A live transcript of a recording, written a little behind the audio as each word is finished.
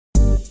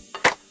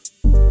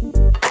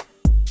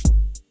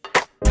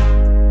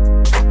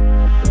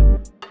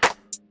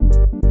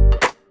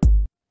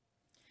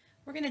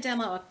going to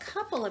demo a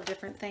couple of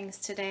different things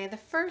today. The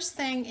first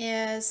thing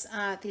is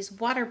these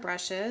water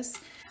brushes.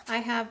 I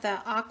have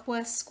the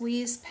Aqua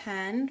squeeze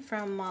pen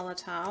from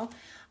Molotov.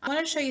 I want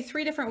to show you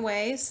 3 different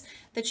ways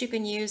that you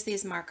can use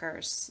these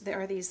markers,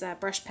 or these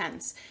brush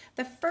pens.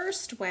 The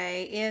first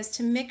way is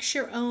to mix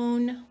your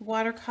own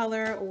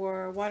watercolor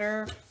or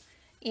water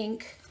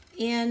ink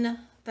in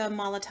the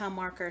Molotov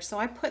marker. So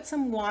I put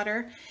some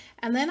water,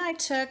 and then I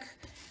took,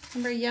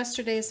 remember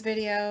yesterday's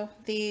video,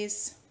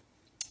 these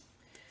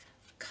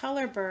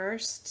color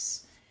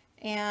bursts,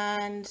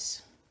 and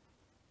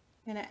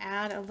I'm going to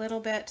add a little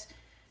bit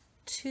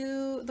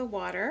to the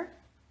water.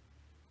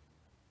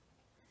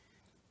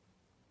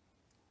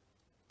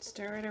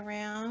 Stir it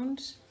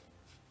around.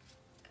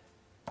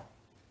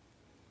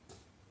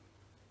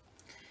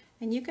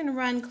 And you can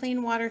run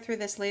clean water through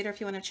this later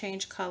if you want to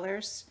change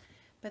colors,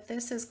 but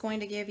this is going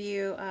to give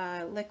you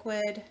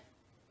liquid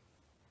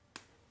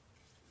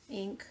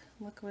ink,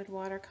 liquid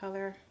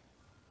watercolor.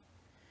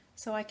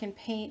 So I can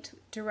paint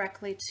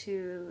directly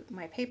to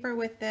my paper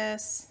with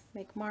this,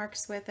 make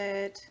marks with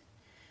it,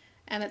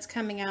 and it's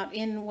coming out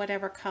in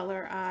whatever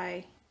color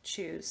I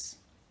choose.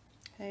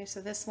 Okay, so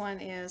this one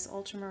is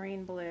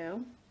ultramarine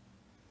blue.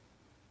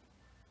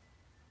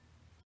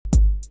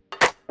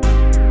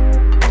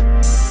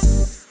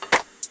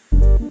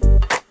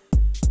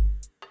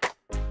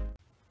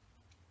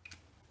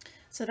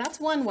 So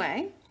that's one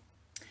way.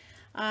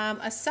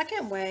 A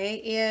second way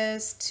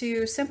is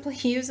to simply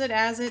use it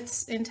as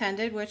it's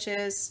intended, which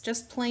is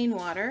just plain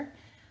water.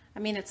 I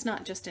mean, it's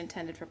not just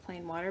intended for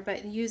plain water,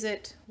 but use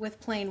it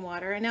with plain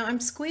water. And now I'm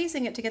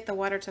squeezing it to get the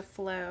water to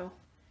flow.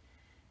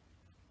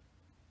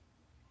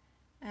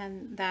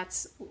 And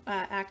that's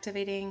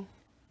activating,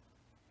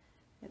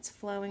 it's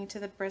flowing to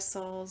the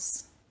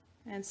bristles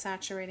and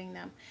saturating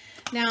them.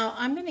 Now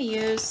I'm going to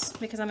use,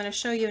 because I'm going to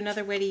show you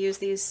another way to use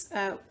these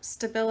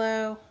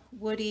Stabilo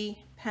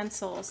woody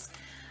pencils.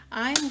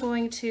 I'm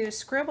going to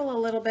scribble a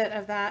little bit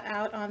of that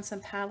out on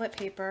some palette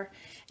paper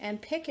and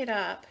pick it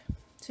up.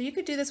 So you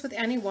could do this with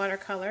any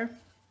watercolor,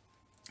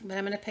 but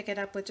I'm going to pick it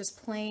up with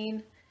just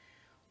plain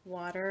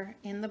water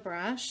in the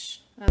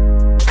brush.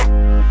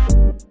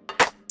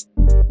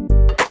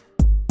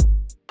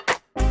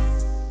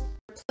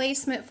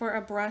 Replacement for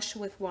a brush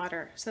with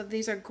water. So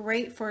these are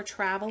great for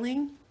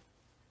traveling.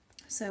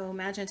 So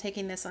imagine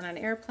taking this on an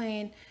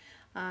airplane.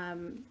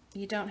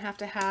 You don't have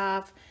to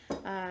have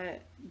a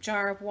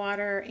jar of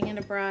water and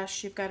a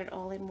brush. You've got it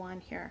all in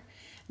one here.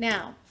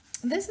 Now,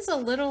 this is a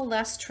little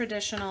less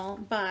traditional,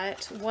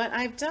 but what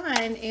I've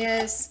done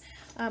is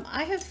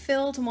I have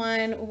filled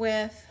one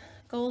with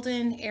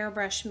golden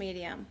airbrush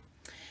medium.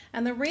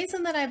 And the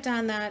reason that I've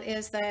done that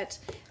is that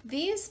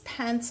these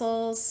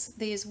pencils,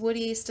 these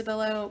Woody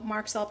Stabilo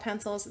Mark-Sol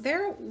pencils,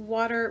 they're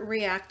water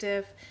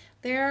reactive,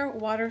 they're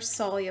water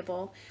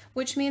soluble,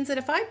 which means that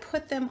if I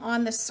put them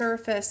on the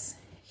surface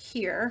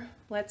here,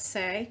 let's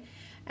say,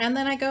 and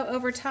then I go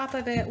over top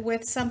of it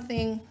with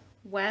something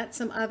wet,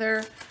 some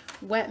other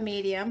wet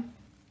medium,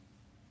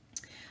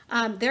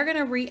 they're going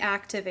to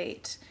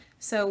reactivate.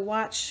 So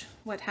watch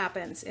what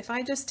happens. If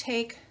I just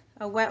take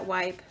a wet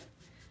wipe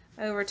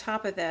over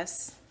top of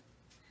this,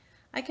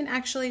 I can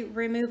actually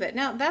remove it.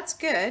 Now that's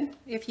good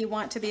if you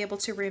want to be able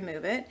to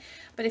remove it,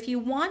 but if you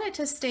want it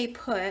to stay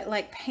put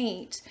like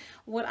paint,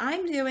 what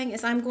I'm doing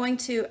is I'm going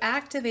to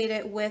activate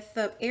it with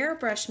the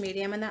airbrush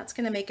medium, and that's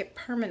going to make it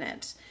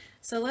permanent.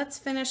 So let's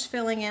finish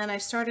filling in. I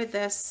started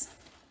this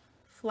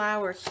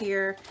flower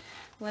here.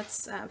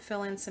 Let's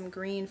fill in some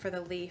green for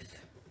the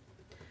leaf.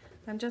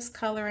 I'm just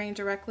coloring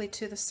directly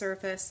to the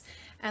surface,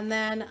 and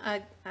then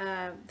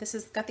this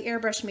has got the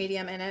airbrush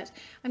medium in it.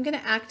 I'm going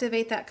to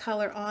activate that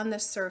color on the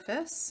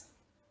surface.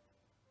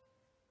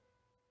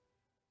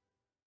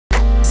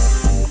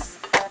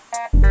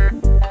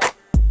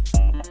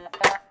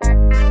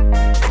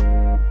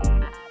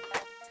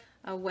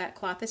 A wet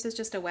cloth. This is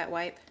just a wet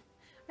wipe.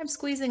 I'm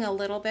squeezing a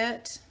little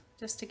bit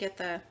just to get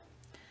the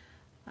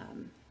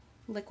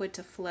liquid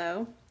to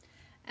flow.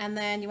 And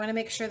then you want to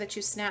make sure that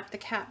you snap the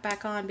cap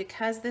back on,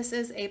 because this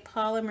is a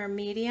polymer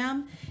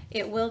medium.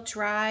 It will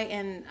dry,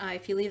 and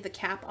if you leave the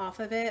cap off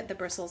of it, the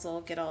bristles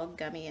will get all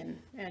gummy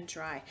and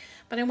dry.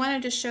 But I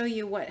wanted to show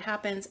you what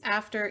happens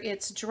after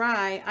it's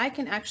dry. I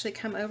can actually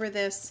come over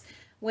this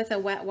with a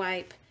wet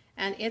wipe,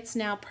 and it's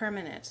now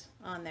permanent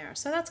on there.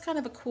 So that's kind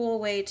of a cool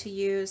way to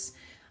use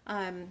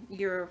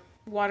your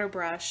water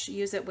brush.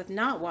 Use it with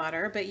not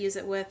water, but use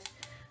it with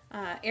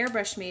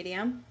airbrush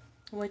medium,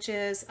 which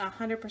is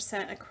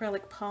 100%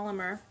 acrylic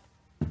polymer,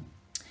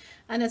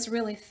 and it's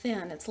really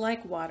thin. It's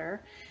like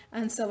water,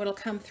 and so it'll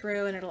come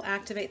through and it'll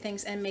activate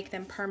things and make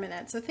them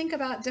permanent. So think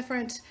about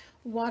different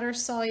water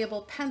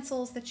soluble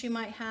pencils that you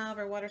might have,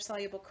 or water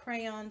soluble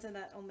crayons, and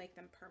that will make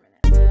them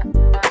permanent.